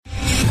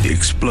The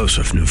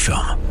explosive new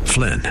film,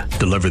 Flynn,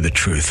 deliver the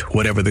truth,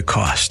 whatever the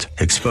cost,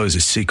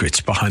 exposes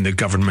secrets behind the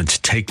government's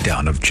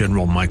takedown of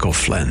General Michael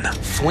Flynn.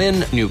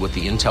 Flynn knew what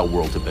the intel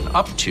world had been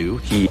up to.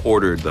 He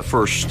ordered the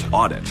first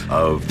audit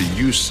of the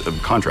use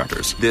of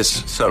contractors.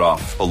 This set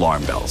off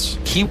alarm bells.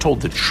 He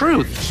told the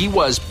truth. He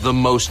was the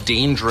most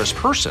dangerous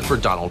person for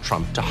Donald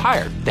Trump to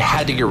hire. They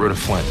had to get rid of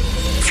Flynn.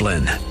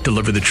 Flynn,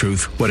 deliver the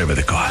truth, whatever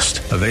the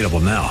cost. Available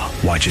now.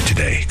 Watch it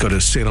today. Go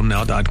to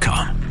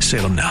salemnow.com.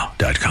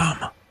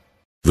 salemnow.com.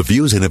 The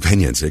views and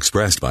opinions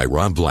expressed by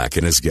Rob Black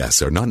and his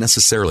guests are not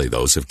necessarily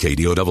those of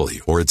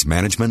KDOW or its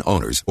management,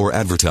 owners, or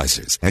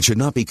advertisers and should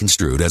not be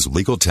construed as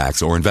legal,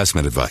 tax, or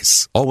investment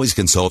advice. Always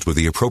consult with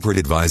the appropriate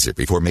advisor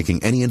before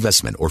making any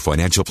investment or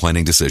financial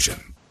planning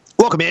decision.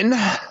 Welcome in.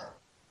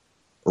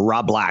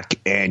 Rob Black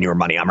and your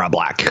money. I'm Rob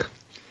Black.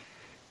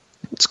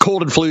 It's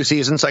cold and flu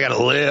season, so I got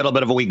a little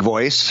bit of a weak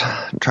voice.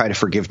 Try to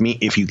forgive me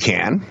if you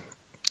can.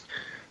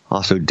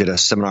 Also did a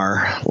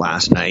seminar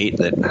last night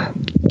that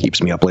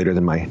keeps me up later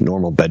than my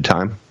normal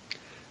bedtime.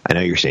 I know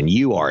you're saying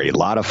you are a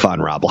lot of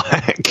fun, Rob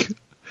Black.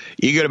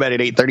 You go to bed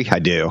at 8:30? I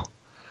do.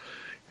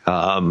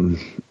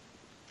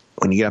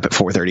 When you get up at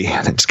 4:30,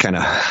 that's kind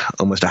of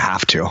almost a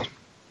have to.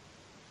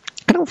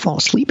 I don't fall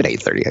asleep at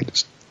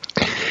 8:30.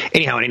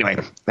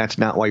 Anyway, that's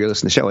not why you're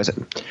listening to the show, is it?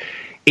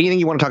 Anything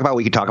you want to talk about,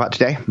 we could talk about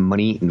today.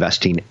 Money,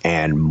 investing,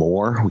 and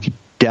more. We could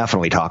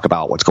definitely talk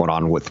about what's going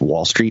on with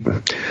Wall Street.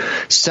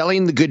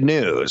 Selling the good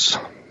news.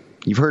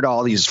 You've heard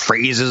all these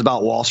phrases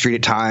about Wall Street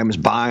at times.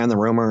 Buy on the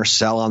rumor,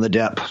 sell on the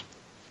dip.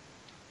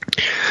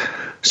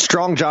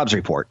 Strong jobs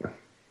report.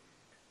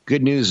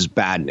 Good news is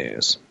bad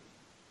news.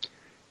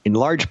 In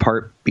large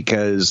part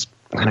because,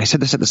 and I said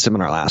this at the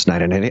seminar last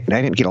night, and I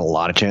didn't get a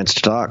lot of chance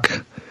to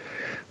talk,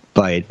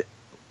 but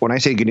when I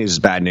say good news is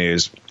bad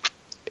news,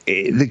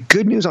 the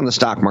good news on the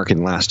stock market in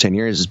the last 10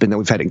 years has been that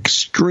we've had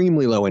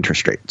extremely low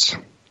interest rates.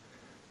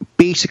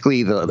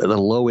 Basically, the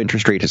low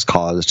interest rate has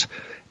caused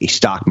a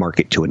stock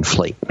market to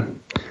inflate.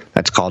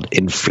 That's called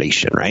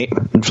inflation, right?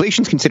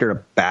 Inflation is considered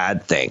a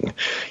bad thing.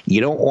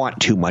 You don't want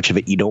too much of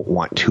it. You don't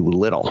want too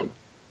little.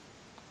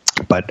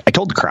 But I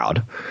told the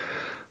crowd,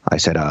 I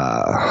said,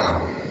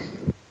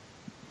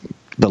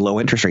 the low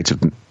interest rates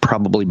have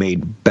probably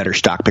made better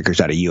stock pickers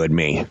out of you and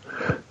me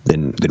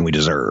than we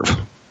deserve.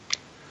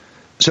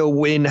 So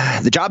when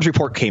the jobs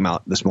report came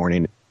out this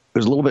morning, it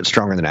was a little bit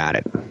stronger than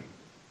added.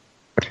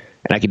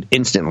 And I could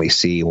instantly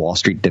see Wall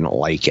Street didn't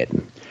like it.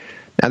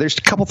 Now, there's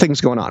a couple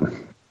things going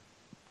on.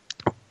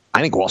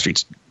 I think Wall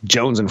Street's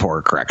jonesing for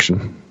a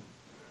correction.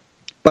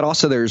 But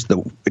also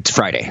it's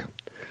Friday.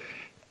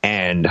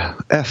 And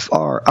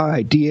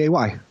Friday,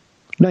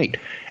 night.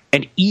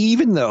 And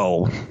even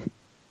though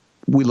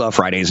we love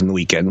Fridays and the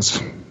weekends,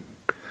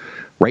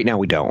 right now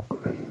we don't.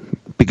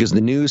 Because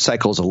the news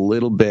cycle is a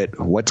little bit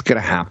what's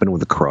going to happen with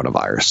the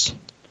coronavirus.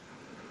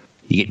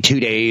 You get 2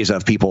 days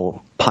of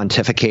people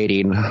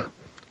pontificating,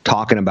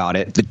 talking about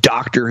it. The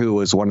doctor who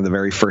was one of the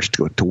very first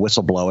to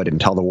whistleblow it and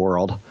tell the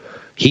world,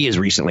 he has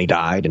recently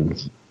died,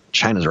 and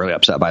China's really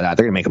upset by that.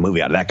 They're going to make a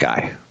movie out of that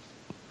guy.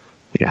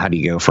 You know, how do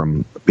you go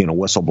from being a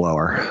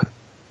whistleblower?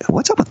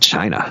 What's up with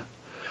China?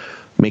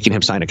 Making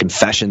him sign a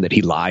confession that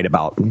he lied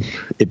about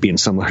it being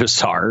similar to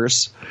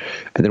SARS.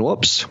 And then,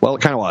 whoops, well,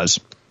 it kind of was.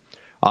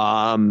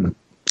 And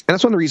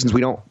that's one of the reasons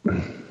we don't,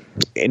 and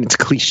it's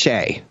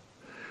cliche,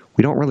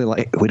 we don't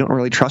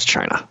really trust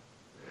China.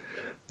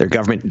 Their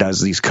government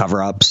does these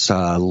cover-ups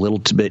a little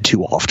bit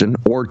too often,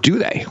 or do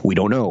they? We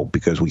don't know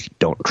because we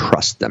don't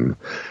trust them.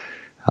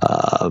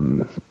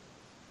 But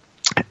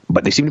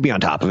they seem to be on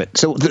top of it.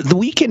 So the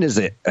weekend is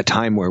a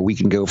time where we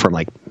can go from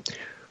like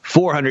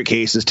 400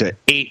 cases to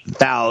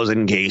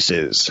 8,000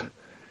 cases.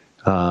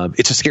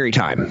 It's a scary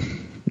time.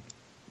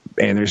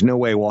 And there's no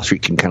way Wall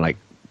Street can kind of like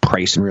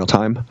price in real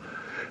time.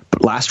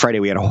 But last Friday,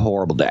 we had a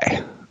horrible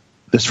day.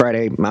 This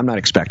Friday, I'm not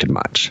expecting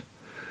much.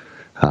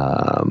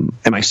 Am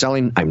I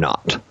selling? I'm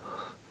not.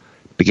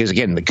 Because,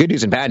 again, the good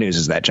news and bad news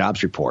is that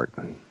jobs report.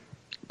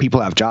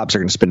 People have jobs,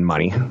 they're going to spend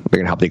money. They're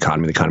going to help the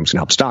economy. The economy's going to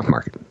help the stock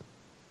market.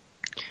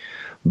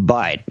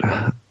 But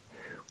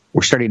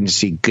we're starting to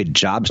see good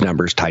jobs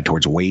numbers tied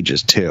towards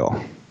wages, too.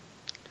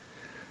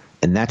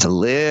 And that's a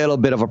little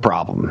bit of a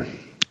problem.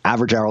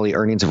 Average hourly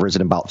earnings have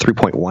risen about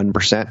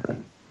 3.1%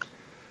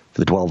 for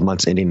the 12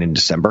 months ending in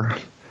December.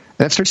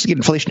 And that starts to get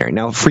inflationary.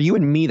 Now, for you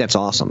and me, that's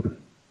awesome.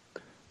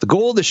 The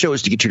goal of the show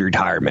is to get you to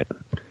retirement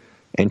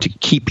and to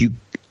keep you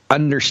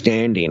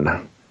understanding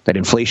that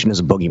inflation is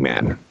a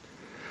boogeyman.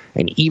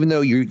 And even though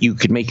you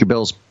could make your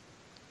bills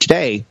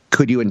today,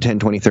 could you in 10,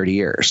 20, 30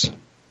 years?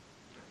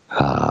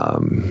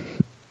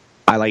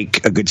 I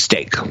like a good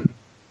steak.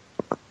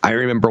 I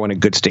remember when a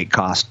good steak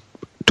cost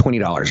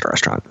 $20 at a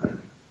restaurant.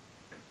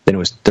 Then it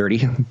was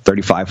 $30,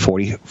 $35,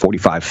 $40,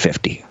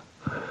 $45,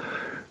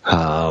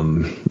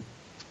 $50.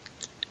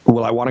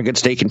 Will I want a good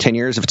steak in 10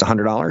 years if it's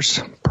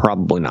 $100?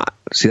 Probably not.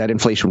 See, that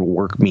inflation will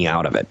work me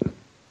out of it,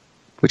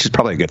 which is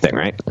probably a good thing,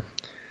 right?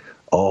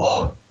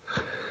 Oh,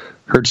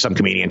 heard some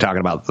comedian talking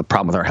about the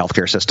problem with our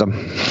healthcare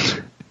system.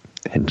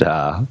 And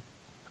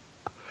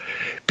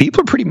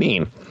people are pretty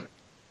mean.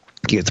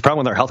 The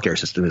problem with our healthcare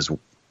system is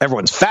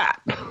everyone's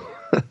fat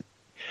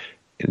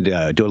and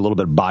do a little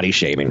bit of body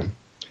shaming.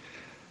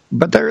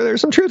 But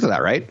there's some truth to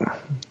that, right?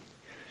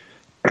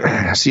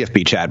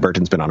 CFB Chad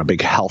Burton's been on a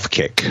big health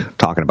kick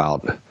talking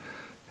about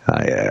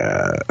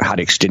how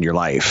to extend your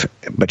life.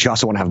 But you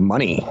also want to have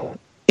money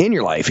in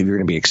your life if you're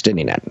going to be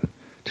extending it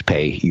to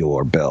pay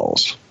your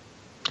bills.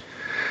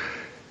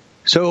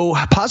 So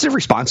positive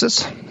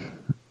responses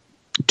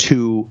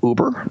to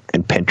Uber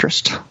and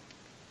Pinterest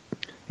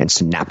and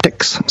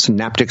Synaptics.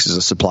 Synaptics is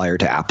a supplier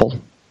to Apple,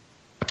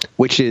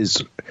 which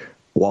is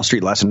Wall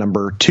Street lesson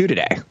number 2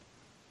 today.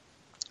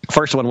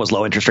 First one was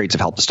low interest rates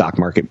have helped the stock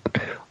market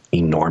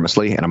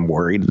enormously, and I'm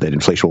worried that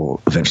inflation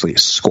will eventually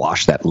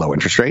squash that low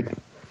interest rate.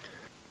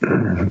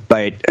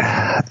 But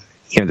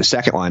the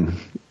second one,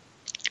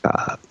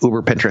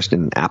 Uber, Pinterest,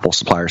 and Apple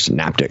supplier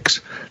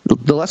Synaptics.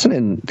 The lesson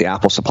in the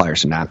Apple supplier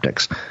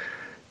Synaptics,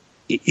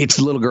 it's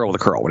the little girl with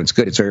a curl. When it's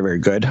good, it's very, very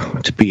good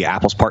to be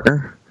Apple's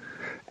partner.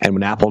 And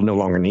when Apple no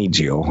longer needs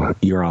you,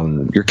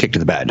 you're kicked to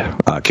the bed,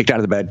 kicked out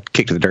of the bed,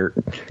 kicked to the dirt,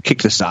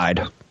 kicked to the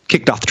side,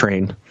 kicked off the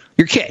train.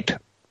 You're kicked.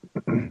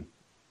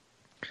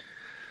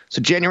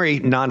 So January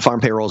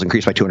non-farm payrolls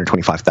increased by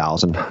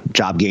 225,000.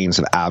 Job gains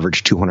have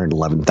averaged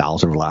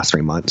 211,000 over the last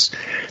 3 months.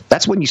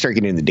 That's when you start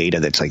getting the data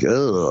that's like,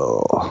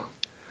 oh.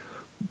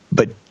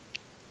 But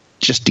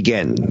just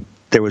again,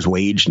 there was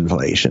wage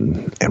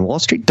inflation, and Wall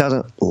Street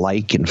doesn't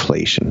like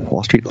inflation.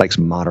 Wall Street likes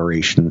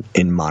moderation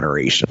in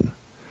moderation.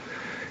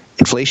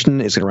 Inflation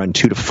is going to run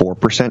 2 to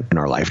 4% in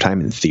our lifetime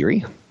in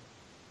theory.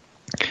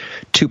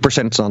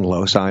 2% is on the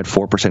low side,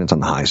 4% is on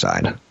the high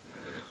side.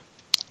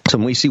 So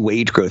when we see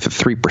wage growth of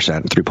 3%,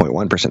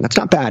 3.1%, that's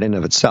not bad in and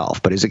of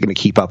itself, but is it going to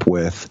keep up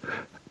with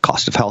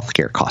cost of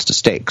healthcare, cost of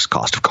steaks,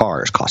 cost of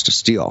cars, cost of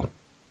steel,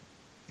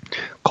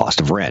 cost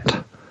of rent,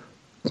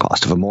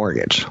 cost of a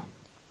mortgage?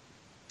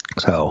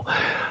 So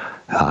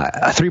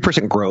a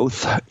 3%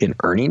 growth in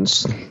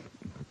earnings,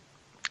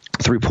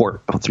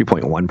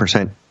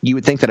 3.1%, you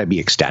would think that I'd be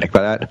ecstatic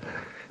by that,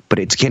 but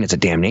it's a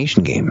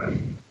damnation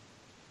game.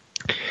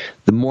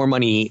 The more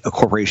money a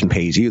corporation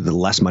pays you, the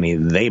less money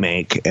they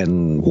make,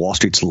 and Wall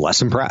Street's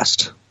less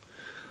impressed.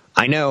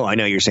 I know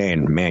you're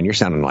saying, man, you're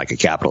sounding like a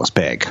capitalist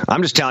pig.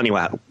 I'm just telling you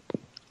what,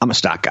 I'm a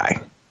stock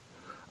guy.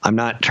 I'm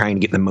not trying to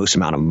get the most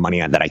amount of money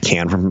that I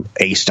can from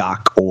a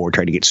stock or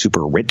try to get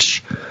super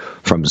rich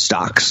from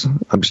stocks.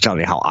 I'm just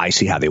telling you how I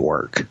see how they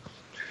work.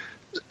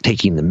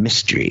 Taking the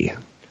mystery.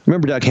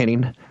 Remember Doug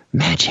Henning?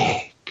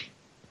 Magic.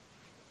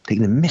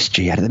 Taking the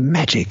mystery out of the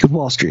magic of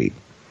Wall Street.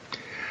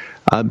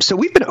 So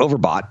we've been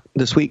overbought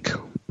this week,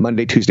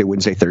 Monday, Tuesday,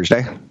 Wednesday,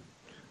 Thursday.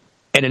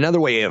 And another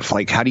way of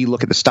how do you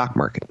look at the stock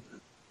market?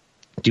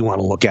 Do you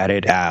want to look at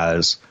it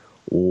as,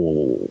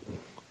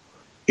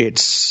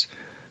 it's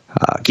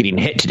getting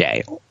hit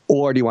today?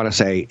 Or do you want to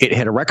say it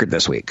hit a record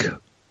this week? Do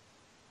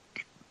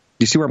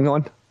you see where I'm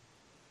going? Do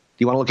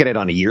you want to look at it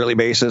on a yearly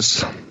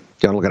basis? Do you want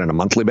to look at it on a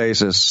monthly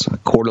basis, a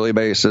quarterly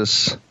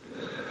basis,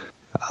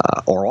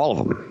 or all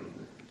of them?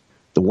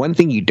 The one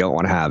thing you don't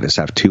want to have is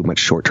have too much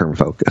short-term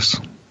focus.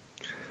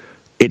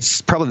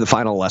 It's probably the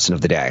final lesson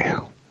of the day.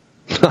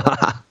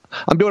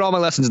 I'm doing all my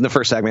lessons in the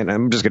first segment.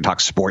 I'm just going to talk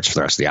sports for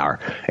the rest of the hour.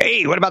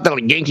 Hey, what about the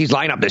Yankees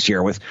lineup this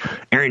year with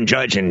Aaron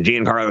Judge and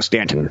Giancarlo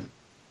Stanton?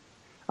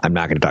 I'm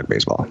not going to talk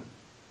baseball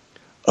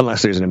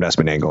unless there's an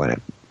investment angle in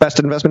it. Best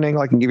investment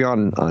angle I can give you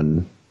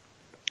on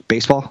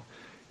baseball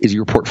is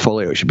your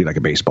portfolio should be like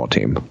a baseball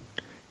team.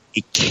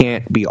 It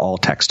can't be all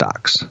tech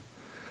stocks.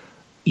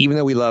 Even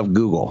though we love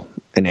Google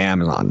and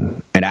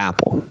Amazon and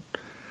Apple,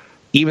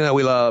 even though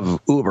we love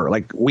Uber,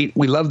 we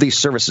love these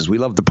services. We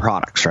love the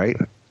products, right?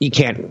 You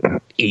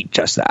can't eat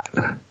just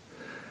that.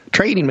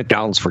 Try eating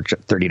McDonald's for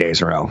 30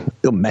 days in a row.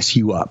 It'll mess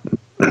you up.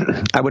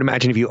 I would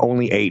imagine if you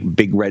only ate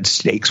big red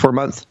steaks for a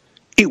month,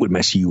 it would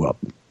mess you up.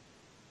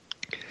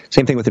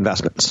 Same thing with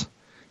investments.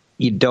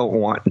 You don't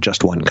want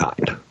just one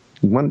kind.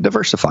 You want to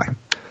diversify.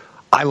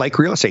 I like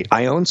real estate.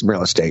 I own some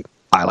real estate.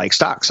 I like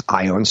stocks.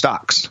 I own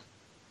stocks.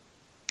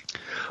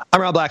 I'm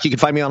Rob Black. You can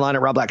find me online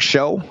at Rob Black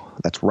Show.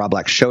 That's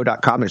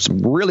robblackshow.com. There's some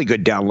really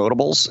good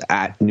downloadables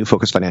at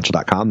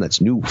newfocusfinancial.com. That's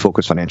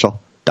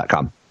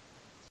newfocusfinancial.com.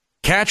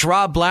 Catch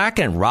Rob Black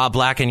and Rob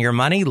Black and Your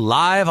Money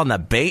live on the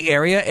Bay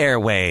Area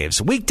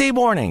airwaves, weekday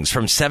mornings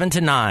from 7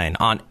 to 9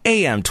 on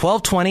AM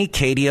 1220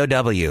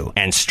 KDOW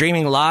and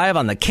streaming live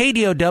on the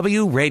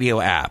KDOW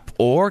radio app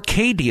or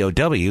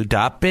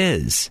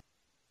KDOW.biz.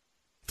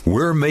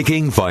 We're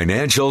making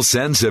financial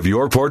sense of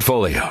your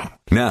portfolio.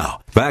 Now,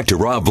 back to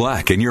Rob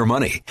Black and Your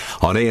Money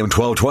on AM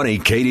 1220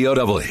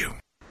 KDOW.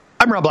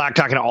 I'm Rob Black,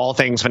 talking to all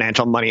things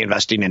financial, money,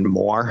 investing, and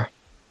more.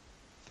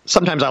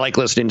 Sometimes I like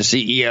listening to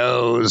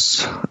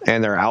CEOs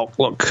and their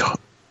outlook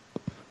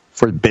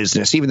for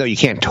business, even though you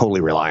can't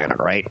totally rely on it,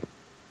 right?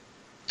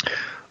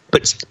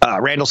 But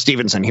Randall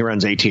Stevenson, he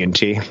runs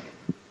AT&T.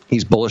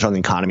 He's bullish on the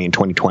economy in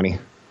 2020.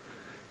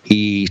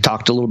 He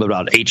talked a little bit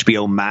about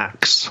HBO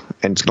Max,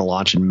 and it's going to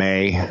launch in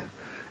May. And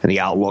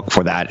the outlook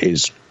for that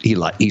is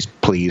he's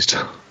pleased.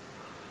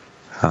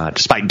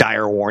 Despite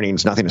dire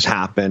warnings, nothing has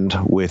happened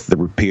with the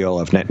repeal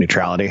of net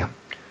neutrality.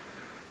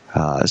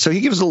 So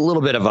he gives a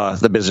little bit of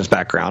the business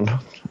background.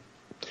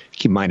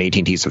 Keep in mind,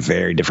 AT&T is a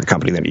very different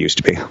company than it used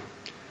to be.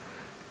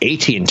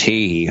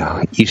 AT&T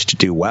used to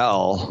do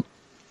well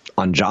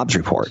on jobs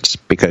reports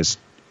because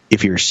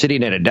if you're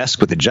sitting at a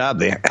desk with a job,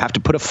 they have to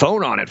put a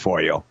phone on it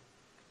for you.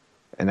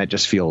 And that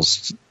just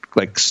feels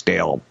like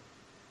stale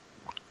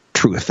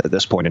truth at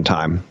this point in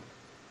time.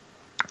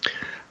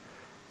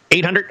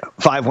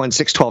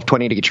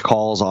 800-516-1220 to get your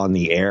calls on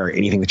the air.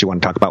 Anything that you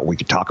want to talk about, we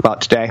could talk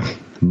about today.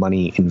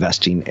 Money,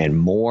 investing, and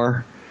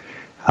more.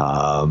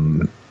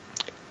 An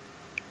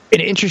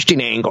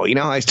interesting angle. You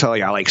know, I always tell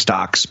you I like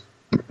stocks.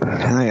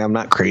 I'm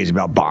not crazy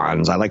about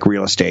bonds. I like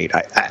real estate.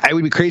 I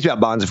would be crazy about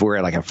bonds if we were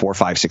at like a 4%, 5%,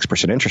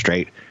 6% interest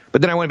rate.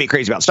 But then I wouldn't be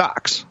crazy about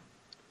stocks.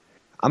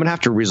 I'm going to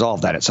have to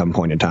resolve that at some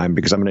point in time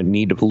because I'm going to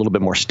need a little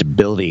bit more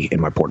stability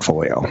in my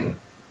portfolio.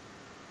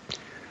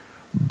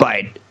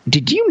 But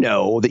did you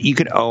know that you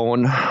could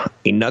own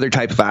another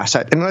type of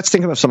asset? And let's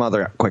think of some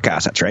other quick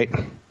assets, right?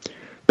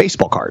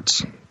 Baseball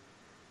cards.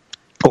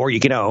 Or you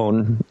can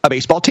own a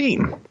baseball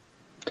team.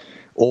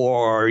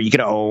 Or you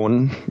can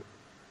own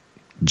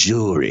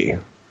jewelry.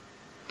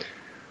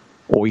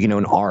 Or you can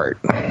own art.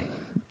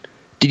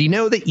 Did you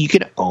know that you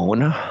can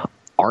own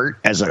art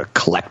as a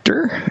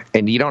collector?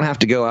 And you don't have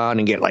to go out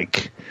and get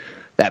like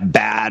that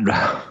bad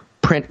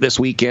print this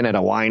weekend at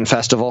a wine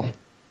festival.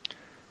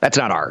 That's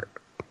not art.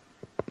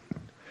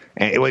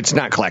 It's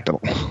not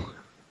collectible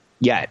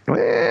yet.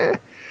 I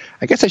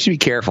guess I should be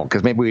careful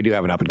because maybe we do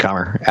have an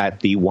up-and-comer at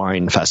the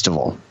wine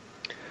festival.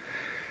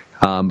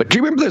 But do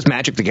you remember those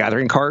Magic the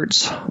Gathering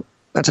cards?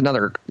 That's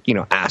another,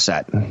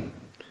 asset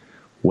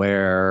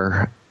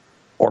or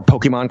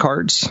Pokemon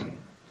cards.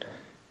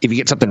 If you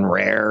get something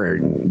rare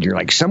and you're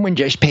like, someone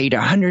just paid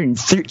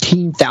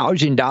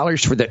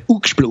 $113,000 for the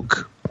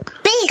Uxbluk.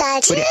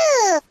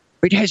 Pikachu!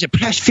 It has a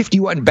plus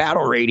 51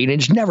 battle rating and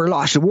it's never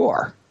lost a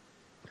war.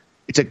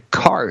 It's a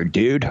card,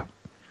 dude.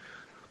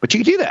 But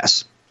you can do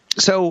this.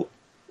 So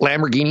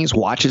Lamborghinis,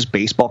 watches,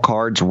 baseball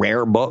cards,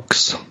 rare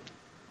books.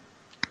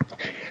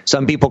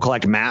 Some people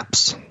collect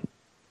maps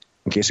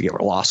in case they get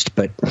lost,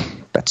 but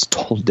that's a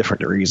totally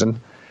different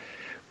reason.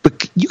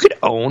 But you could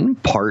own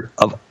part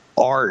of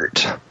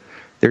art.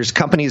 There's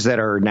companies that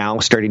are now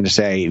starting to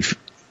say, if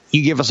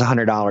you give us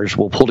 $100,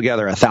 we'll pull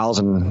together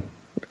 1,000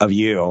 of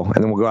you, and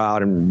then we'll go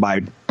out and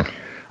buy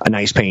a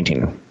nice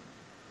painting.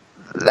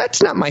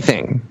 That's not my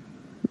thing.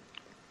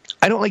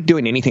 I don't like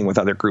doing anything with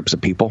other groups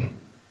of people.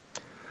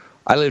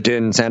 I lived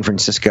in San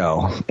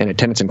Francisco in a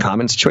tenants in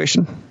common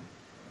situation,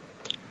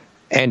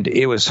 and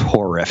it was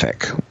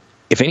horrific.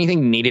 If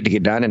anything needed to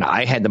get done and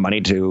I had the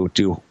money to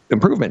do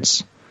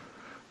improvements,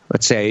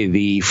 let's say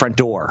the front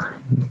door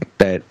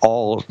that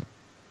all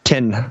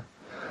 10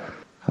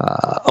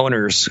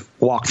 owners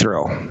walk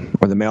through,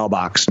 or the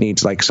mailbox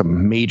needs like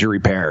some major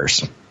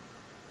repairs,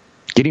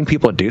 getting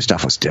people to do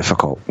stuff was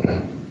difficult.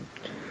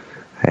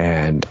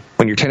 And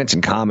when you're tenants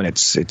in common,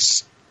 it's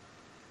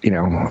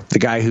the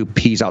guy who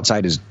pees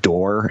outside his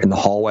door in the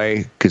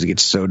hallway because he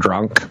gets so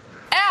drunk,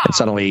 and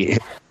suddenly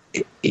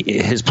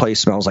his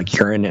place smells like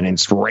urine and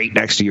it's right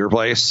next to your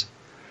place.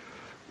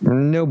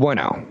 No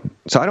bueno.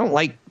 So I don't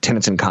like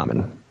tenants in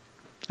common.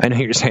 I know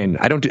you're saying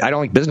I don't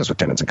like business with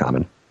tenants in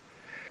common.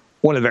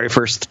 One of the very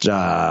first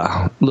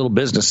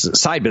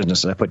side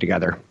businesses I put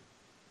together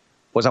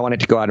was I wanted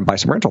to go out and buy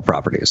some rental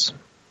properties.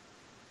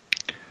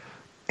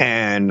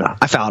 And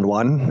I found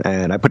one,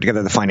 and I put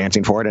together the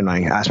financing for it, and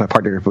I asked my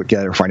partner to put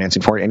together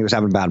financing for it, and he was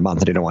having a bad month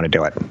and didn't want to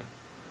do it.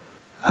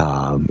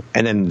 And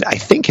then I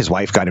think his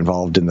wife got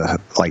involved in a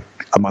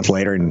month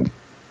later, and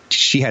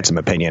she had some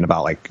opinion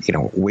about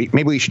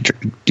maybe we should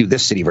do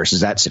this city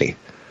versus that city.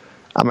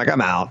 I'm like,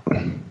 I'm out.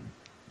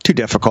 Too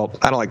difficult.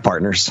 I don't like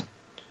partners.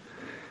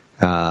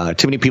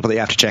 Too many people that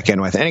you have to check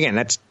in with. And again,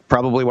 that's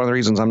probably one of the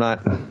reasons I'm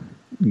not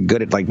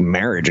good at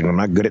marriage, and I'm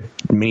not good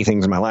at many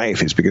things in my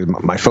life, is because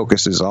my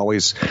focus is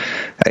always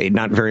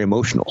not very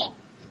emotional.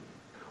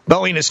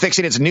 Boeing is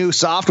fixing its new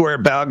software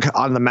bug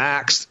on the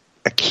MAX.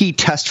 A key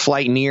test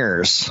flight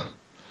nears.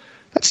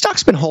 That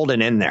stock's been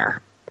holding in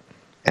there,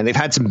 and they've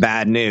had some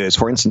bad news.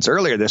 For instance,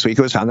 earlier this week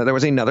it was found that there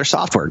was another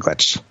software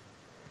glitch,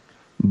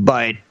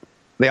 but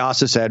they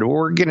also said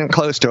we're getting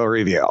close to a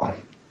review.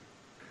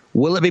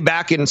 Will it be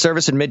back in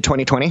service in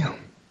mid-2020?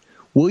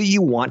 Will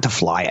you want to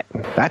fly it?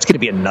 That's going to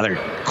be another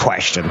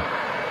question.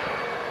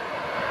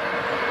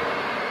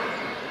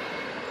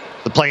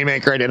 The plane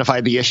maker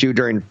identified the issue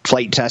during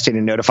flight testing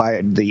and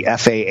notified the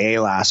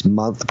FAA last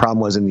month. The problem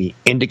was in the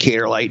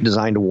indicator light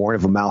designed to warn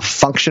of a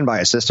malfunction by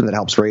a system that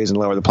helps raise and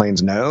lower the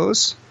plane's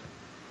nose.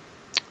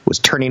 Was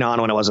turning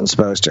on when it wasn't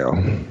supposed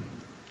to.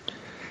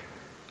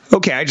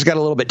 Okay, I just got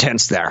a little bit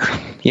tense there.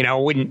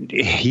 When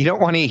you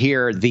don't want to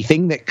hear the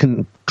thing that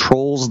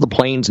controls the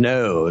plane's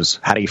nose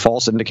had a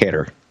false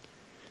indicator.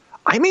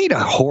 I made a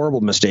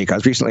horrible mistake. I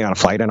was recently on a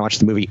flight and I watched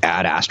the movie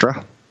Ad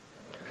Astra.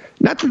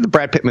 Not that the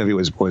Brad Pitt movie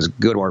was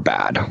good or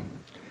bad,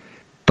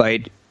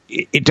 but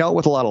it dealt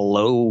with a lot of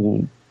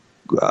low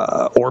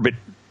orbit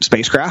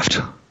spacecraft.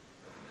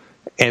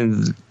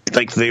 And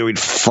like they would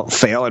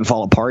fail and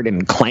fall apart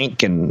and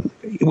clank. And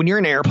when you're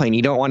in an airplane,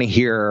 you don't want to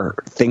hear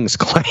things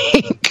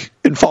clank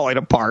and falling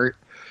apart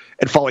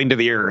and falling to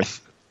the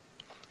earth.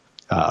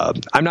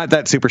 I'm not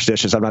that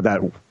superstitious. I'm not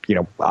that,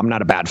 I'm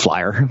not a bad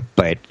flyer,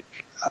 but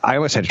I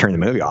almost had to turn the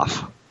movie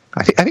off.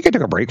 I think I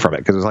took a break from it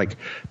because it was like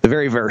the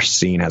very first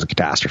scene has a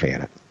catastrophe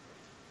in it.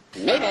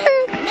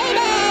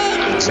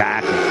 Mayday!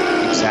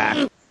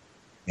 Exactly.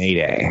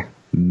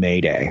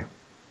 Mayday.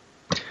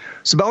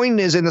 So Boeing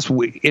is in this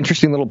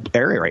interesting little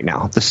area right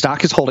now. The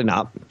stock is holding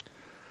up.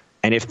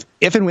 And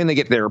if and when they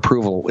get their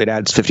approval, it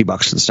adds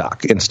 $50 to the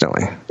stock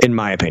instantly, in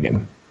my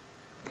opinion.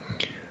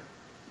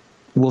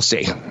 We'll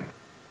see.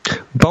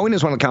 Boeing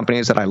is one of the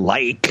companies that I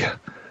like.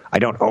 I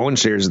don't own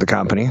shares of the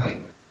company.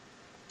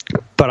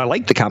 But I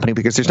like the company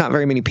because there's not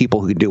very many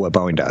people who can do what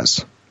Boeing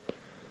does.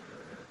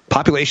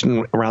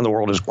 Population around the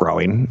world is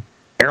growing.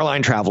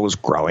 Airline travel is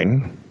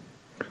growing.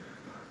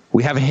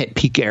 We haven't hit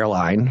peak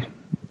airline.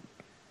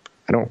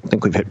 I don't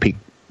think we've hit peak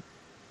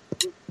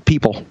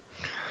people.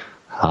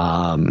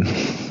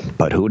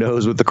 But who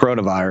knows with the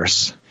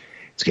coronavirus?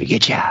 It's going to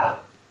get you.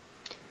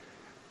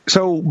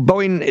 So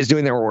Boeing is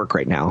doing their work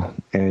right now.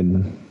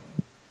 And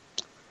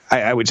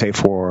I would say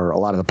for a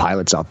lot of the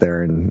pilots out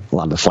there and a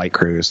lot of the flight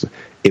crews,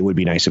 it would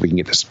be nice if we can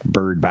get this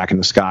bird back in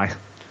the sky.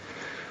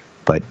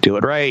 But do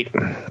it right.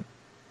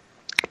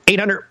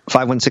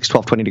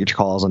 800-516-1220 to get your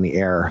calls on the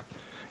air.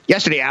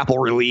 Yesterday, Apple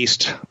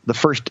released the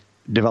first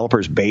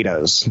developers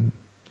betas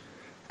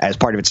as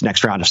part of its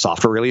next round of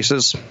software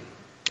releases.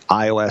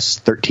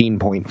 iOS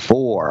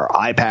 13.4,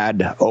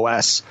 iPad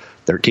OS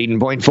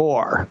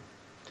 13.4.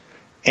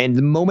 And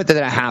the moment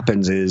that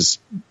happens is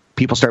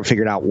people start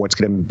figuring out what's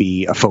going to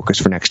be a focus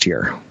for next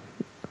year.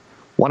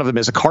 One of them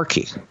is a car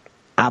key.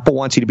 Apple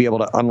wants you to be able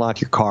to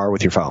unlock your car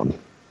with your phone.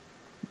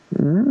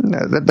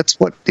 That's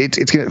what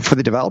it's going to, for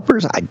the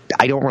developers.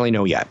 I don't really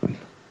know yet.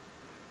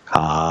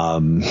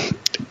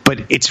 But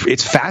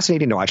it's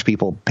fascinating to watch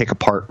people pick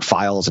apart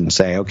files and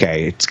say,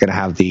 okay, it's going to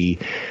have the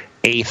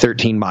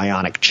A13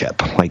 Bionic chip.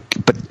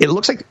 But it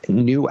looks like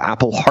new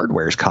Apple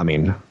hardware is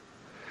coming.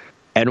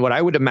 And what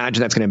I would imagine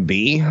that's going to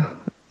be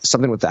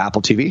something with the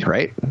Apple TV,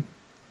 right?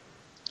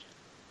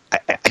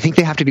 I think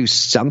they have to do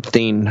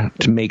something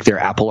to make their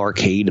Apple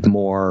Arcade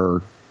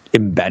more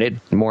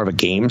embedded, more of a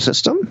game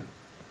system.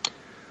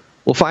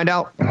 We'll find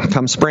out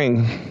come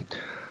spring.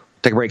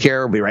 Take a break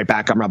here. We'll be right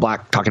back. I'm Rob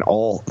Black, talking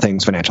all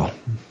things financial.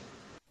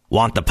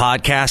 Want the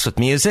podcast with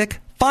music?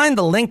 Find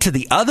the link to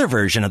the other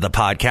version of the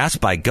podcast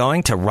by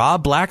going to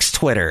Rob Black's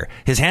Twitter.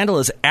 His handle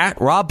is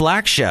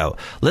 @RobBlackShow.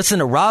 Listen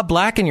to Rob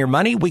Black and Your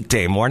Money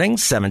weekday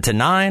mornings, 7 to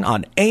 9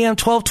 on AM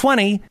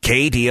 1220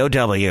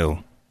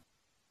 KDOW.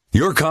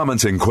 Your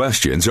comments and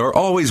questions are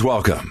always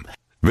welcome.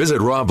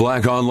 Visit Rob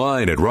Black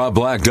online at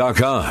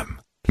robblack.com.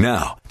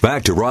 Now,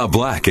 back to Rob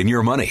Black and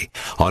Your Money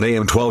on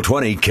AM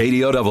 1220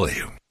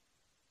 KDOW.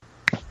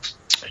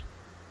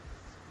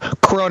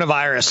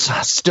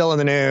 Coronavirus, still in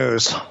the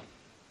news.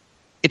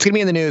 It's going to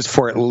be in the news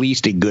for at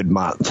least a good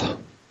month.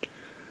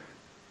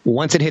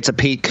 Once it hits a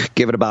peak,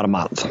 give it about a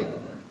month.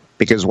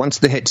 Because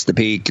once it hits the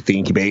peak, the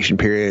incubation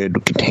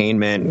period,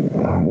 containment,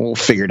 we'll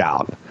figure it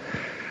out.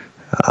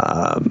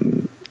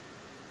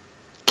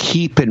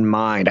 Keep in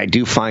mind, I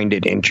do find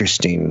it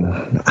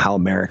interesting how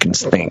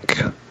Americans think.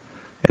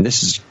 And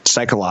this is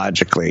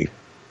psychologically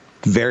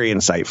very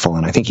insightful,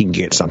 and I think you can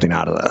get something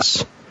out of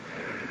this.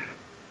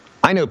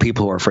 I know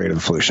people who are afraid of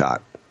the flu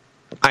shot.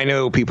 I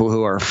know people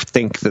who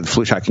think that the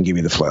flu shot can give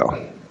you the flu.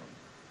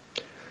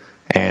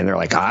 And they're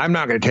like, I'm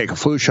not going to take a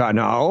flu shot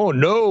now. Oh,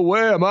 no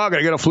way am I going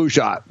to get a flu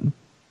shot.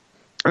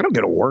 I don't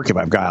go to work if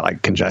I've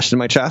got congestion in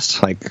my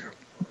chest. I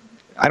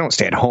don't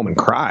stay at home and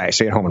cry. I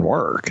stay at home and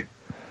work.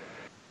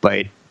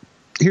 But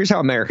here's how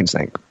Americans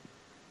think.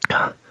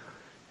 That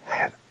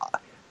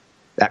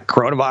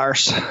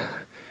coronavirus,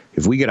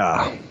 if we get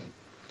a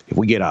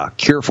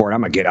cure for it,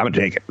 I'm gonna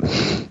take it.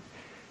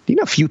 Do you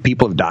know a few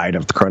people have died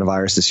of the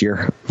coronavirus this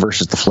year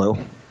versus the flu?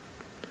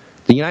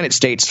 The United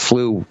States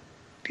flu,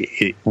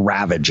 it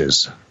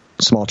ravages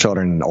small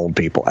children and old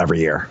people every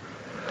year.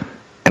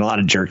 And a lot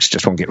of jerks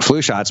just won't get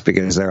flu shots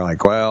because they're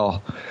like,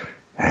 well,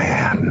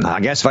 I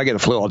guess if I get the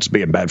flu, I'll just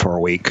be in bed for a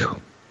week.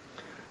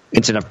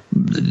 Instead of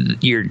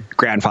your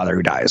grandfather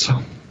who dies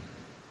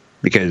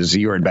because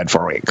you were in bed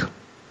for a week.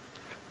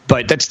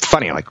 But that's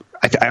funny. I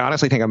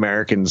honestly think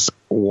Americans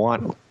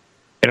want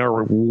and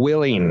are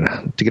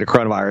willing to get a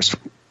coronavirus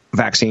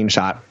vaccine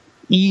shot,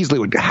 easily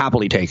would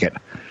happily take it,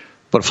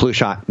 but a flu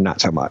shot, not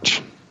so much.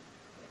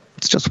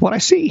 It's just what I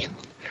see.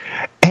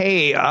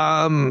 Hey,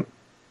 marijuana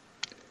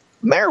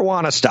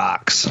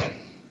stocks.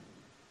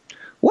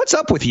 What's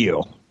up with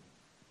you?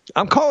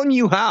 I'm calling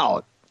you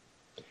out.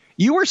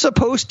 You were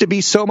supposed to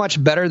be so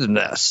much better than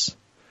this.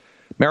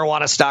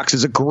 Marijuana stocks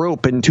as a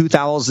group in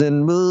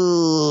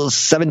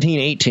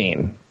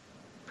 2017-18.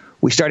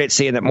 We started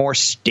seeing that more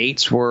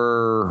states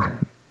were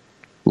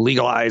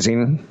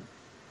legalizing,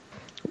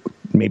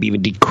 maybe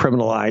even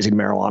decriminalizing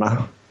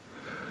marijuana.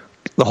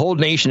 The whole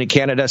nation of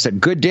Canada said,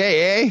 good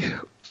day, eh?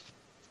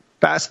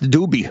 Pass the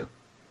doobie.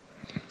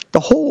 The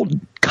whole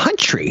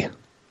country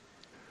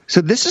So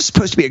this is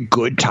supposed to be a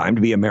good time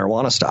to be a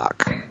marijuana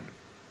stock,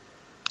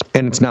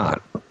 and it's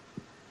not.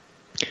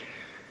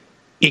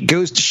 It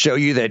goes to show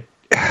you that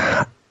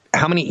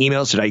how many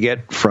emails did I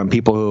get from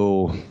people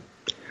who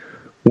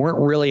weren't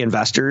really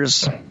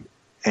investors,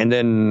 and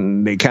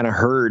then they kind of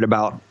heard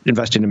about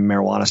investing in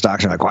marijuana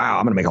stocks and like, wow,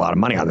 I'm going to make a lot of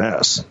money on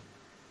this.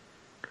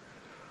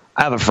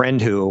 I have a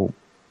friend who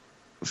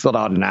filled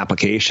out an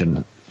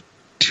application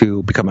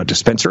to become a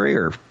dispensary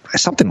or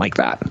something like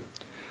that.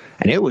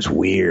 And it was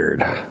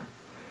weird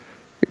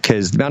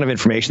because the amount of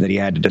information that he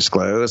had to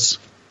disclose,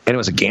 and it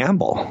was a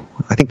gamble.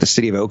 I think the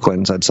city of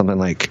Oakland said something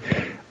like,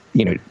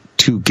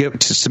 to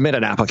submit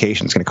an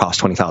application is going to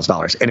cost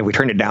 $20,000. And if we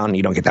turn it down,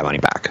 you don't get that money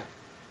back.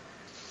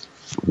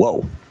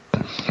 Whoa.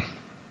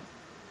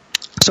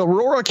 So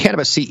Aurora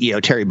Cannabis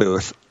CEO Terry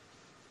Booth,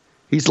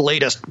 he's the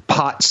latest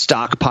pot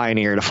stock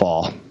pioneer to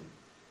fall.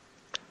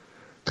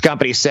 The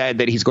company said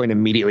that he's going to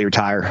immediately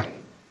retire.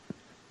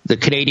 The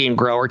Canadian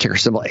grower, ticker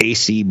symbol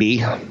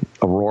ACB,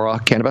 Aurora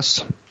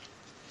Cannabis,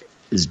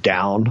 is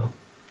down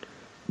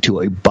to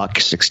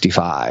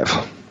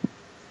 $1.65.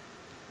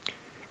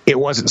 It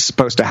wasn't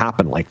supposed to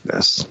happen like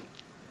this.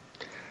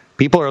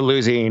 People are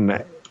losing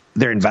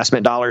their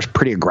investment dollars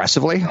pretty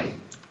aggressively.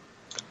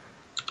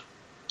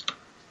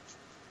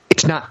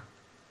 It's not.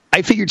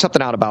 I figured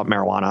something out about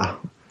marijuana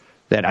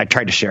that I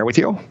tried to share with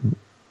you.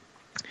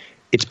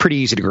 It's pretty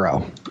easy to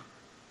grow.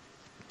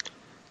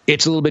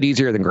 It's a little bit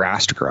easier than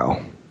grass to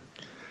grow.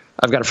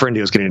 I've got a friend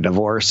who's getting a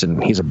divorce,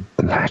 and he's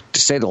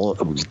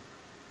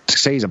to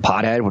say he's a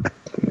pothead,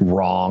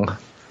 wrong.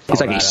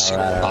 He's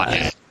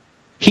pothead.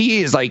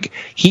 He is like,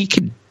 he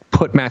could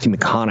put Matthew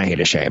McConaughey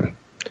to shame.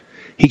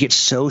 He gets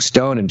so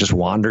stoned and just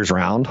wanders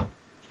around.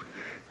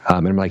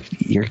 And I'm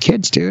like, you're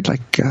kids, dude.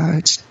 Like,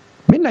 it's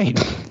midnight.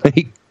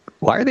 Like,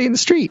 why are they in the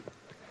street?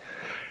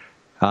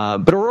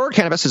 But Aurora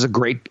Cannabis is a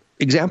great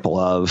example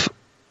of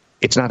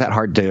it's not that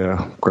hard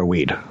to grow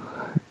weed.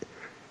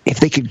 If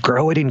they could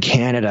grow it in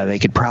Canada, they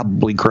could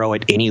probably grow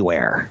it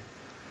anywhere.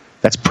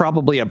 That's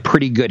probably a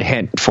pretty good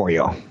hint for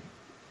you.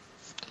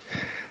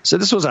 So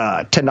this was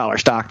a $10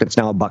 stock that's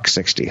now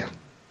 $1.60.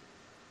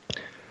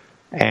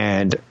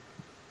 And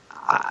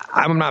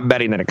I'm not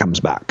betting that it comes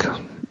back.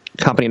 The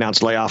company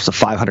announced layoffs of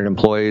 500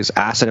 employees,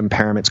 asset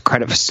impairments,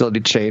 credit facility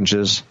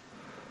changes.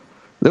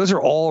 Those are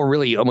all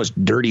really almost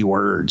dirty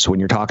words when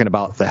you're talking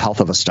about the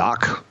health of a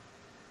stock.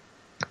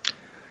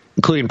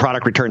 Including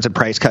product returns and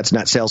price cuts,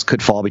 net sales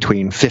could fall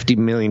between 50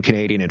 million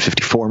Canadian and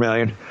 54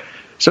 million.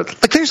 So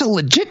like, there's a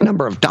legit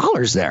number of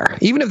dollars there,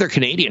 even if they're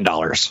Canadian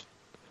dollars.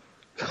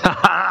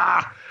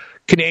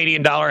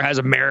 Canadian dollar has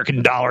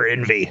American dollar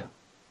envy.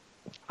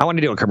 I want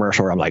to do a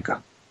commercial where I'm like,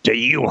 do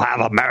you have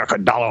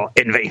American dollar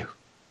envy?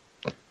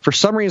 For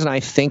some reason,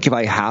 I think if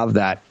I have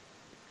that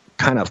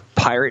kind of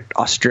pirate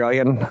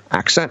Australian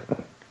accent,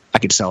 I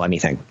could sell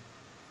anything.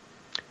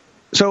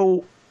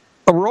 So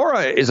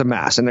Aurora is a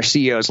mess, and their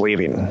CEO is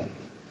leaving.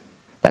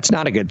 That's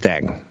not a good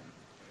thing.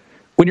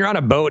 When you're on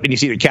a boat and you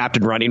see the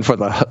captain running for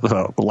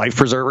the life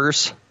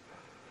preservers,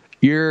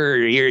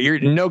 you're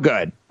no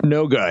good.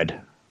 No good.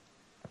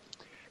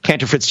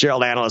 Cantor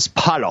Fitzgerald analyst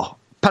Paolo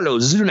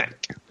Zunek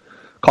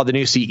called the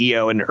new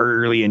CEO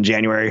early in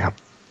January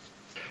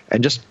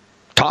and just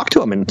talked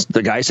to him. And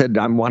the guy said,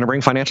 I want to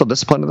bring financial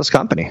discipline to this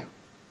company.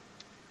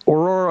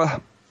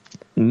 Aurora,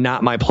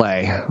 not my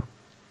play.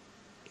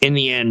 In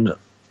the end,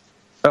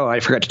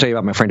 I forgot to tell you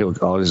about my friend who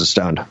always is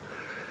stoned.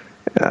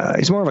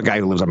 He's more of a guy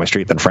who lives on my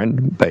street than a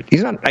friend, but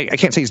he's not. I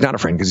can't say he's not a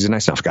friend because he's a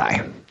nice enough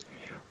guy.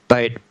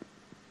 But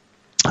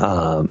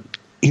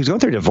he was going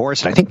through a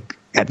divorce, and I think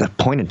at the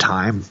point in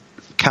time,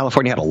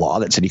 California had a law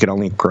that said you could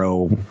only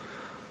grow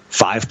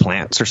 5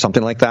 plants or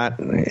something like that.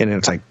 And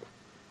it's like,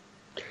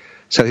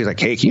 so he's like,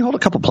 hey, can you hold a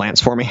couple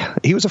plants for me?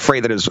 He was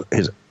afraid that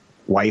his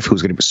wife,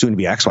 who's going to soon to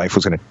be ex-wife,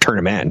 was going to turn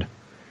him in.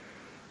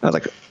 I was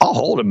like, I'll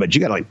hold him, but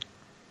you got to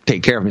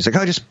take care of him. He's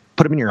like, just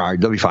put him in your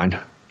yard. They'll be fine.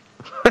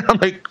 I'm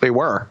like, they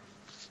were.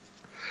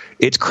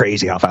 It's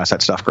crazy how fast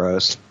that stuff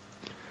grows.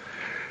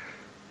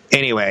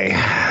 Anyway,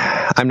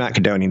 I'm not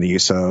condoning the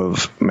use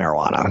of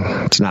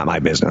marijuana. It's not my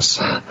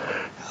business.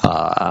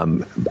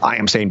 I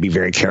am saying be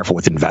very careful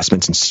with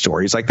investments and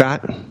stories like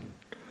that.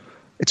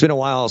 It's been a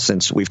while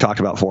since we've talked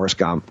about Forrest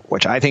Gump,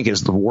 which I think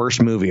is the worst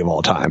movie of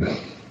all time.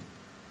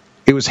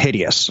 It was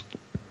hideous.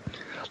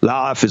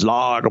 Life is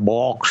like a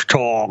box of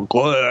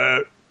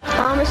chocolate.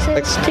 Mama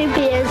said stupid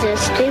is as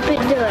stupid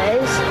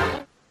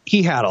does.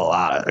 He had a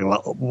lot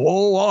of,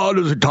 well, why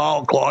does it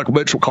talk like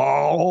Mitch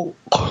McCall?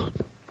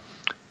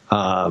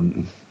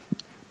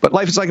 But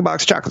life is like a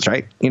box of chocolates,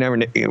 right? You never,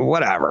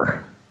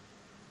 whatever.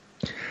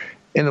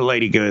 And the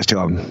lady goes to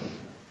him,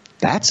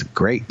 that's a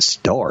great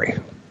story.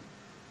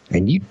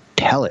 And you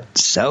tell it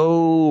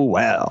so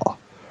well.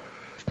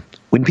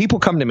 When people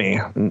come to me,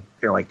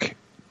 they're like,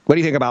 what do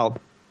you think about,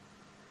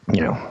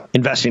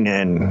 investing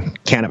in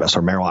cannabis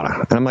or marijuana?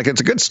 And I'm like, it's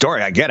a good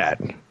story. I get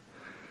it.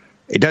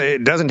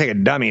 It doesn't take a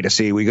dummy to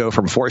see we go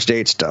from 4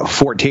 states to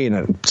 14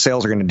 and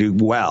sales are going to do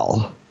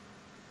well.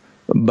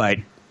 But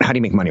how do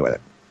you make money with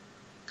it?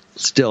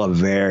 Still a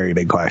very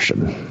big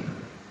question.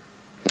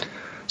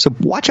 So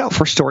watch out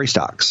for story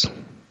stocks.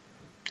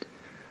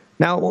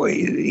 Now,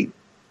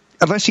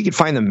 unless you could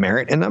find the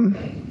merit in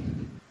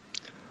them.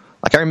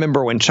 Like I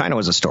remember when China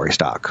was a story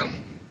stock.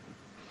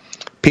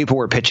 People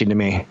were pitching to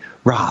me,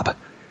 Rob,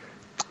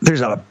 there's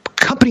a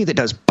company that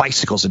does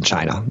bicycles in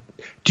China.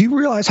 Do you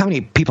realize how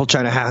many people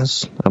China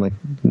has? I'm like,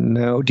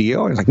 no, do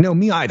you? And he's like, no,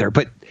 me either,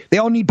 but they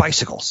all need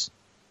bicycles.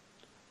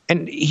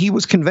 And he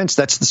was convinced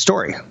that's the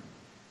story.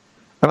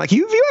 I'm like, have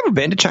you ever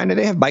been to China?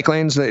 They have bike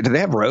lanes. Do they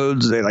have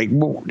roads? They're like,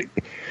 well,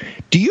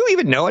 do you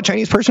even know a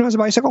Chinese person who has a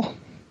bicycle?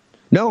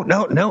 No.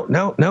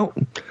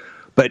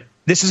 But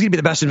this is going to be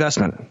the best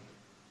investment.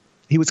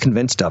 He was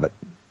convinced of it.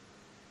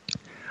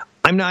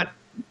 I'm not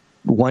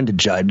one to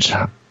judge.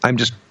 I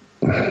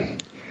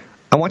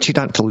want you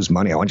not to lose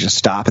money. I want you to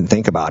stop and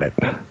think about it.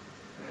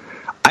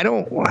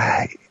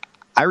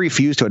 I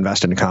refuse to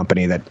invest in a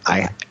company that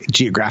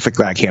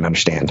geographically I can't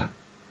understand.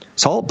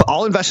 So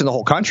I'll invest in the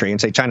whole country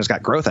and say China's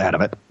got growth ahead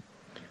of it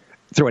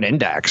through an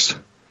index.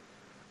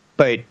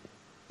 But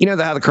you know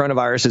how the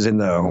coronavirus is in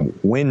the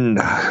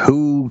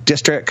Win-Hu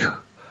district?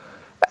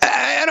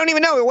 I don't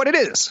even know what it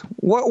is.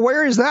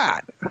 Where is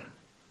that?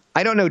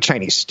 I don't know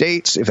Chinese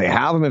states, if they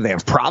have them, if they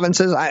have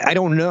provinces. I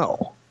don't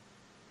know.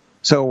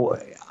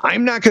 So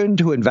I'm not going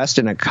to invest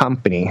in a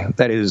company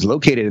that is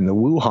located in the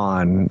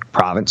Wuhan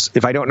province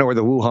if I don't know where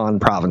the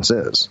Wuhan province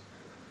is.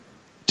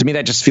 To me,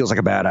 that just feels like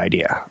a bad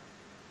idea.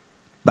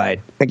 But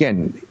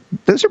again,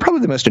 those are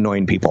probably the most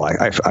annoying people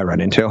I run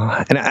into.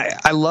 And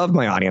I love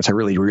my audience. I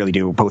really, really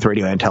do, both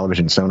radio and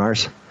television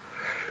sonars.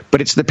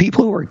 But it's the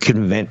people who are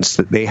convinced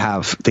that they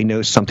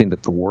know something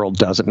that the world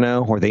doesn't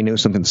know, or they know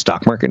something the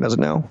stock market doesn't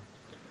know.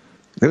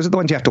 Those are the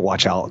ones you have to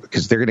watch out,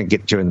 because they're going to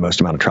get you in the most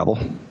amount of trouble.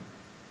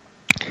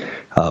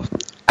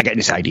 I got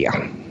this idea.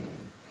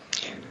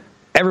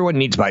 Everyone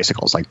needs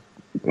bicycles. And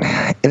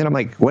then I'm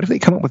like, what if they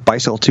come up with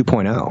Bicycle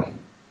 2.0?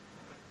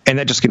 And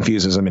that just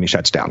confuses them and he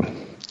shuts down.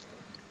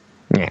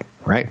 Yeah,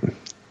 right?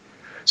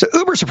 So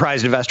Uber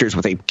surprised investors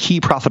with a key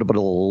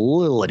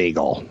profitability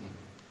goal.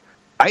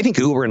 I think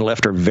Uber and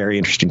Lyft are very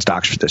interesting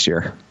stocks for this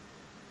year.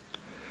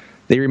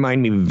 They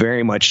remind me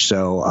very much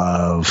so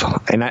of,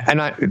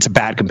 it's a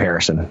bad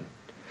comparison.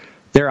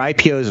 Their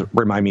IPOs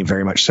remind me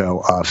very much so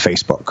of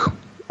Facebook,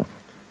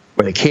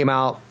 where they came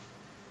out,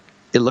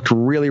 it looked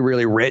really,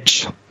 really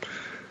rich,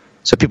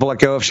 so people let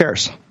go of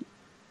shares.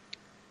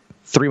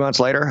 3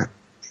 months later,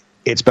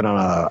 it's been on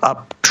an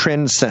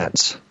uptrend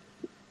since.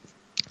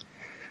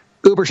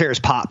 Uber shares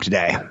popped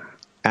today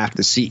after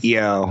the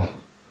CEO,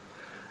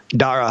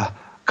 Dara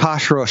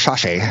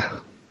Khosrowshahi.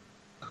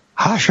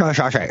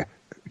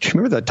 Do you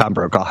remember the Tom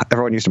Brokaw?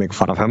 Everyone used to make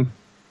fun of him.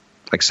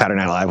 Like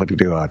Saturday Night Live would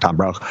do Tom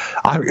Brokaw.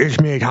 It's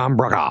me, Tom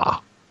Brokaw.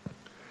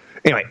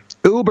 Anyway,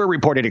 Uber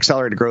reported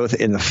accelerated growth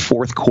in the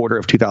fourth quarter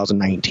of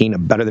 2019,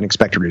 of better than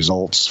expected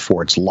results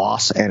for its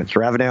loss and its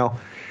revenue.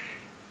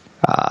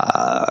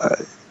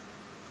 The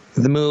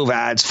move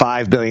adds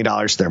 $5 billion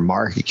to their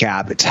market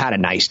cap. It's had a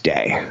nice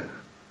day.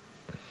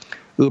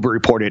 Uber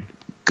reported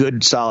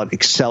good, solid,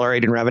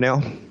 accelerated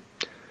revenue.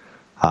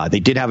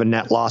 They did have a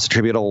net loss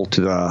attributable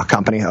to the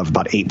company of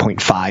about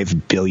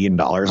 $8.5 billion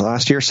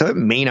last year, so it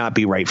may not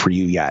be right for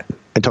you yet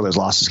until those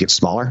losses get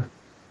smaller.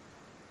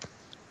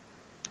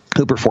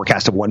 Uber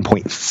forecast a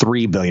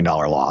 $1.3 billion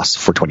loss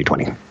for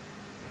 2020.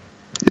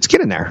 It's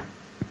getting there.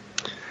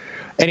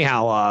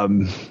 Anyhow,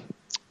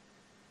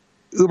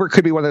 Uber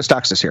could be one of those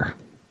stocks this year.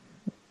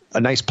 A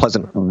nice,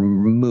 pleasant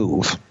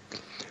move.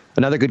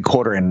 Another good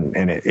quarter, and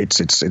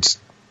it's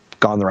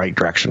gone the right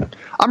direction.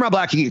 I'm Rob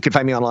Black. You can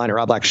find me online at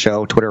Rob Black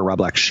Show, Twitter, Rob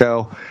Black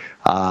Show.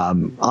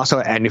 Also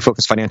at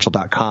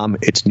newfocusfinancial.com.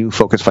 It's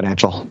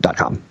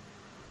newfocusfinancial.com.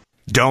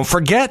 Don't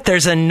forget,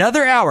 there's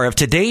another hour of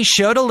today's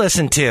show to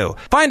listen to.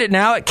 Find it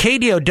now at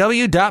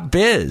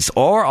KDOW.biz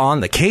or on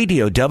the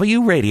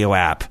KDOW radio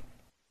app.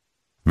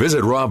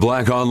 Visit Rob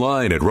Black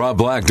online at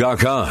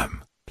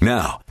robblack.com.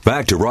 Now,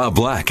 back to Rob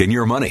Black and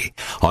Your Money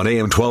on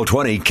AM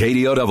 1220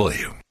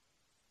 KDOW.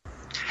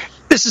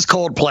 This is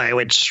Coldplay,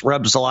 which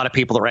rubs a lot of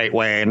people the right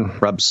way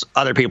and rubs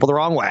other people the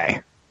wrong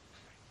way.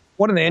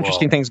 One of the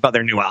interesting things about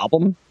their new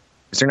album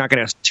is they're not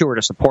going to tour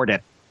to support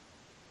it.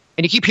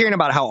 And you keep hearing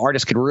about how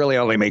artists can really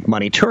only make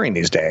money touring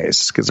these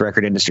days because the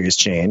record industry has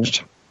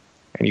changed.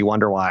 And you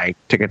wonder why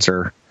tickets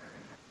are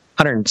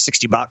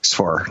 $160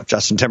 for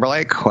Justin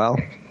Timberlake. Well,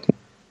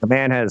 the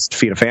man has to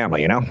feed a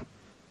family, you know?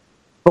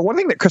 But one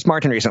thing that Chris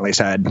Martin recently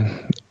said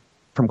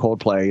from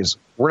Coldplay is,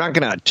 we're not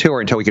going to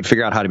tour until we can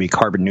figure out how to be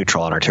carbon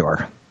neutral on our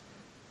tour.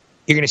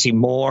 You're going to see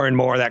more and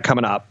more of that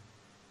coming up.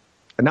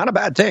 Not a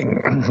bad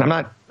thing. I'm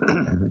not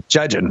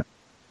judging.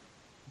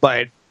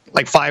 But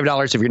like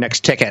 $5 of your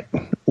next ticket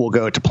will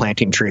go to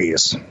planting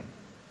trees.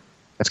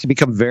 That's going to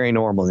become very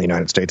normal in the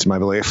United States, in my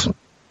belief.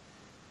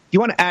 You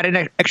want to add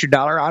an extra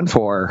dollar on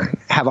for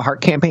Have a Heart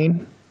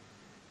campaign?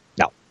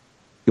 No.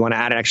 You want to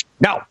add an extra?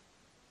 No.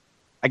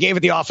 I gave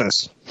it the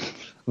office.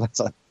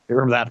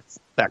 Remember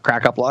that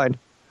crack up line?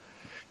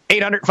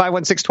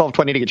 800-516-1220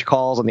 to get your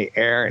calls on the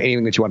air.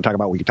 Anything that you want to talk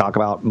about, we can talk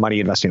about. Money,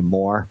 investing,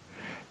 more.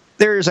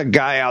 There's a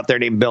guy out there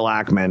named Bill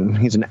Ackman.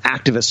 He's an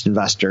activist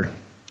investor.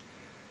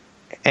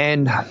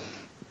 And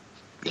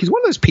he's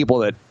one of those people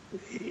that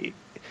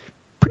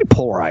pretty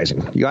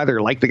polarizing. You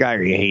either like the guy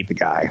or you hate the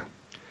guy.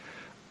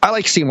 I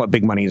like seeing what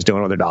big money is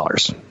doing with their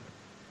dollars.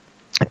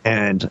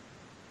 And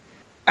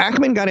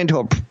Ackman got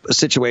into a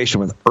situation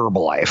with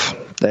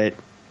Herbalife that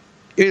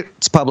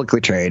it's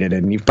publicly traded,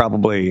 and you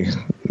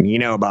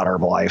know about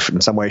Herbalife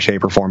in some way,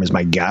 shape, or form is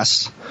my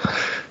guess.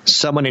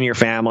 Someone in your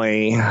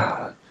family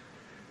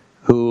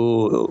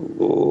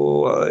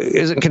who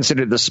isn't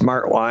considered the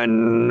smart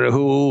one,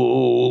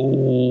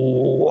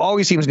 who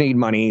always seems to need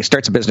money,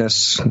 starts a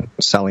business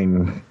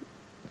selling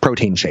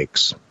protein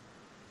shakes.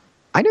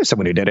 I knew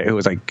someone who did it who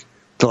was like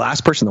the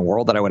last person in the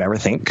world that I would ever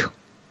think.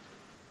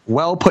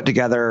 Well put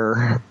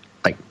together,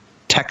 like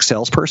tech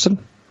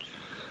salesperson.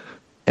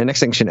 And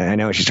next thing I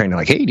know, she's trying to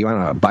like, hey, do you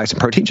want to buy some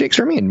protein shakes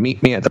from me and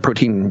meet me at the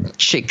protein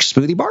shake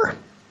smoothie bar?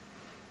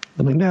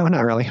 I'm like, no,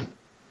 not really.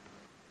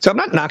 So I'm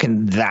not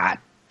knocking that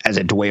as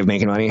a way of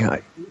making money.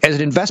 As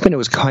an investment, it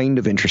was kind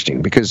of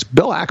interesting because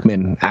Bill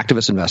Ackman,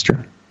 activist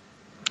investor,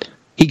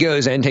 he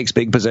goes and takes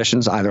big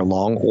positions, either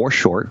long or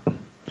short.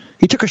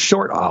 He took a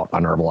short out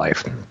on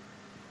Herbalife.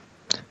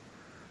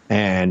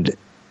 And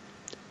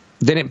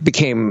then it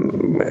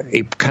became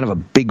a kind of a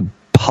big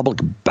public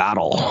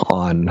battle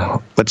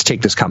on let's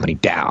take this company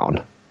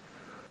down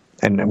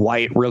and why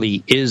it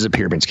really is a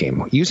pyramid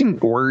scheme. Using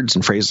words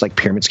and phrases like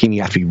pyramid scheme,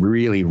 you have to be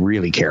really,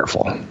 really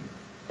careful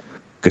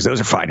because those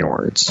are fighting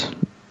words.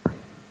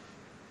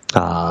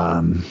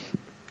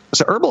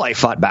 So Herbalife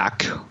fought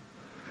back,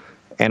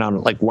 and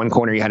on like one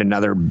corner you had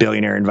another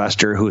billionaire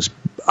investor who's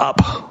up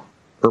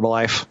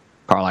Herbalife,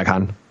 Carl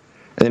Icahn.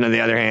 And then on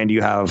the other hand,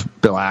 you have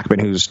Bill Ackman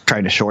who's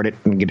trying to short it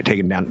and get it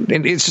taken down.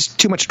 And it's just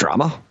too much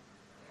drama.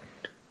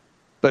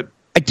 But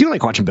I do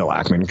like watching Bill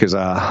Ackman because,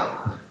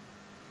 I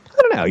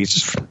don't know, he's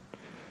just...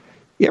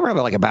 You ever have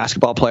like a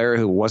basketball player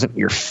who wasn't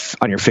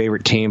on your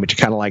favorite team, but you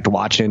kind of liked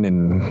watching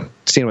and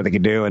seeing what they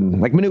could do? And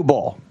like Manute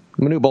Bol.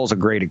 Manute Bol's a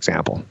great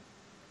example.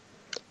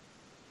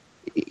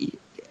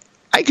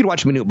 I could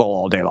watch Manute Bol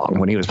all day long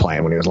when he was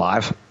playing, when he was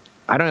live.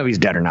 I don't know if he's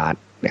dead or not.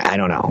 I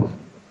don't know.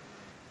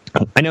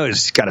 I know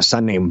he's got a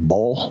son named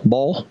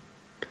Bol.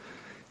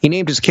 He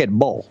named his kid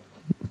Bol,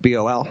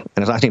 B-O-L, and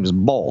his last name is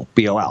Bol,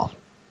 B-O-L.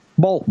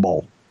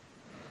 Bol.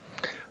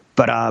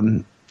 But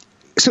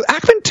so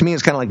Ackman to me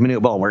is kind of like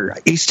Manute Bol, where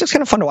he's just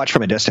kind of fun to watch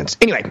from a distance.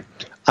 Anyway,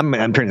 I'm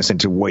turning this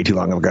into way too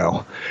long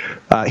ago.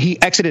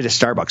 He exited his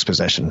Starbucks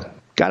position,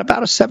 got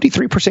about a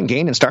 73%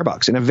 gain in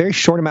Starbucks in a very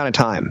short amount of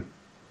time.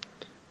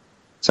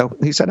 So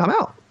he said, I'm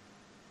out.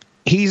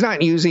 He's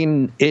not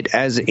using it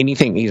as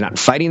anything. He's not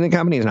fighting the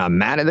company. He's not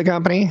mad at the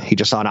company. He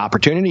just saw an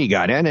opportunity. He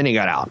got in and he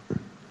got out.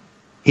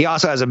 He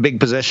also has a big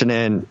position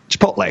in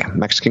Chipotle,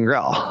 Mexican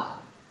Grill.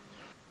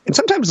 And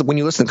sometimes when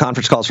you listen to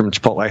conference calls from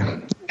Chipotle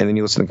and then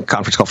you listen to a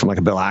conference call from like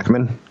a Bill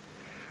Ackman,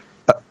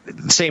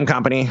 same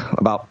company,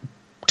 about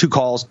 2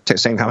 calls to the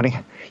same company,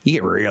 you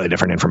get really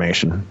different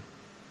information.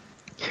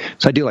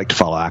 So I do like to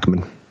follow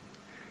Ackman.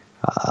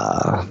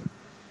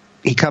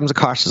 He comes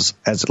across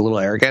as a little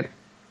arrogant.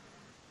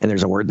 And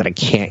there's a word that I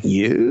can't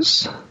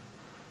use. He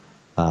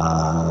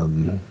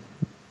comes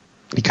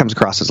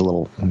across as a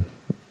little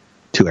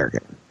too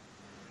arrogant.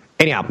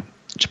 Anyhow,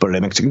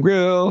 Chipotle Mexican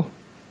Grill.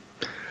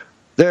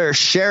 Their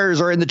shares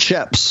are in the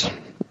chips.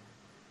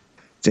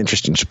 It's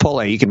interesting.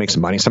 Chipotle, you can make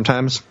some money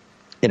sometimes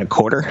in a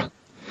quarter.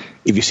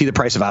 If you see the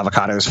price of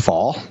avocados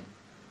fall,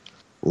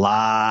 a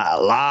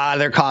lot of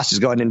their cost is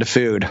going into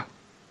food.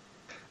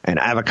 And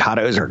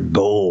avocados are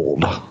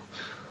gold.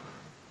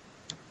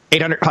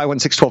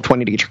 800-516-1220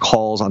 to get your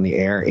calls on the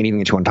air. Anything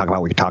that you want to talk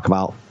about, we can talk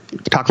about. We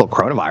can talk a little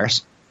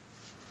coronavirus.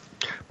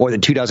 More than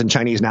 24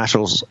 Chinese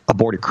nationals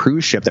aboard a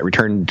cruise ship that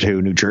returned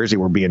to New Jersey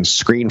were being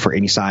screened for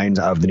any signs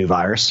of the new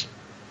virus.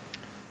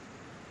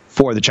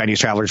 4 of the Chinese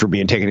travelers were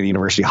being taken to the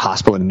University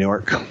Hospital in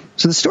Newark.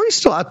 So the story's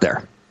still out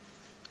there.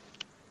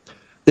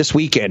 This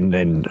weekend,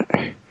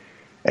 and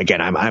again,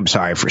 I'm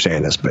sorry for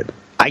saying this, but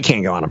I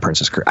can't go on a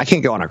Princess Cruise. I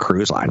can't go on a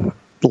cruise line.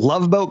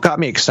 Love Boat got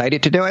me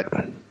excited to do it.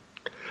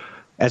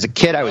 As a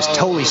kid, I was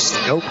totally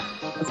stoked.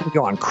 I was going to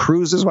go on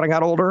cruises when I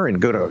got older and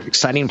go to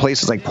exciting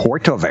places like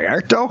Puerto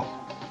Vallarta.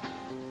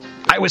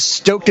 I was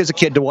stoked as a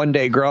kid to one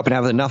day grow up and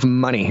have enough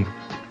money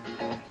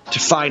to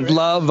find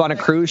love on a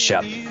cruise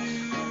ship.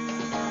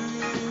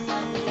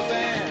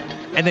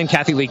 And then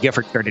Kathy Lee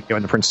Gifford started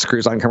doing the Princess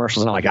Cruise Line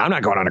commercials, and I'm like, I'm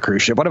not going on a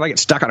cruise ship. What if I get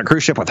stuck on a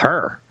cruise ship with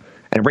her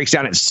and it breaks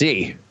down at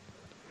sea?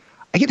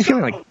 I get the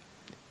feeling like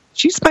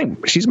she's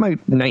my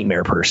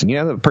nightmare person. You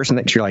know, the person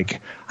that you're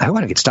like, I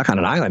want to get stuck on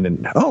an island,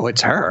 and oh,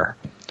 it's her.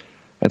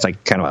 It's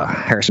like kind of a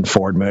Harrison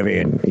Ford movie,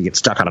 and you get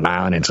stuck on an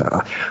island, and it's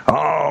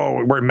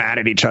we're mad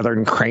at each other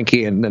and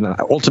cranky, and then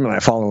ultimately I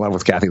fall in love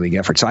with Kathy Lee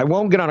Gifford. So I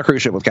won't get on a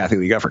cruise ship with Kathy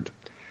Lee Gifford.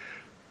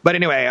 But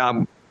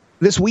anyway,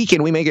 this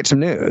weekend we may get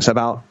some news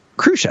about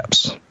cruise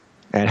ships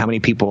and how many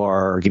people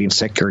are getting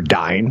sick or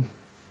dying.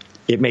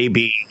 It may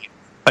be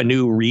a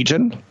new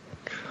region.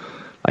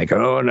 Like,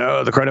 oh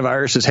no, the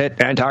coronavirus has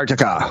hit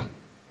Antarctica.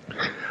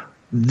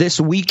 This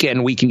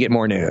weekend, we can get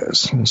more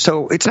news.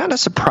 So it's not a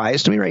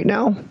surprise to me right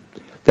now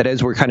that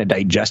as we're kind of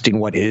digesting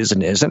what is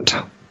and isn't,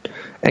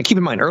 And keep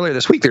in mind, earlier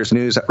this week, there's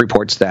news that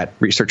reports that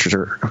researchers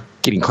are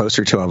getting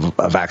closer to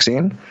a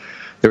vaccine.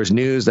 There was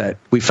news that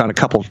we found a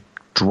couple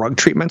drug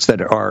treatments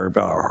that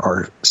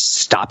are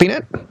stopping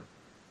it.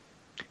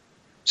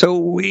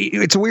 So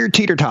it's a weird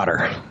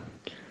teeter-totter.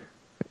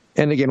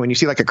 And again, when you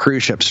see like a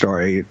cruise ship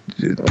story,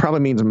 it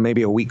probably means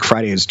maybe a weak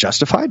Friday is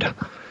justified.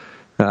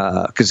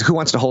 Because who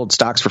wants to hold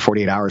stocks for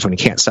 48 hours when you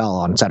can't sell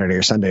on Saturday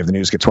or Sunday if the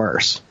news gets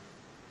worse?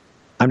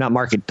 I'm not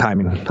market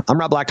timing. I'm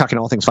Rob Black, talking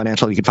all things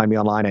financial. You can find me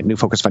online at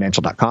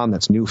newfocusfinancial.com.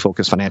 That's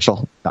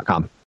newfocusfinancial.com.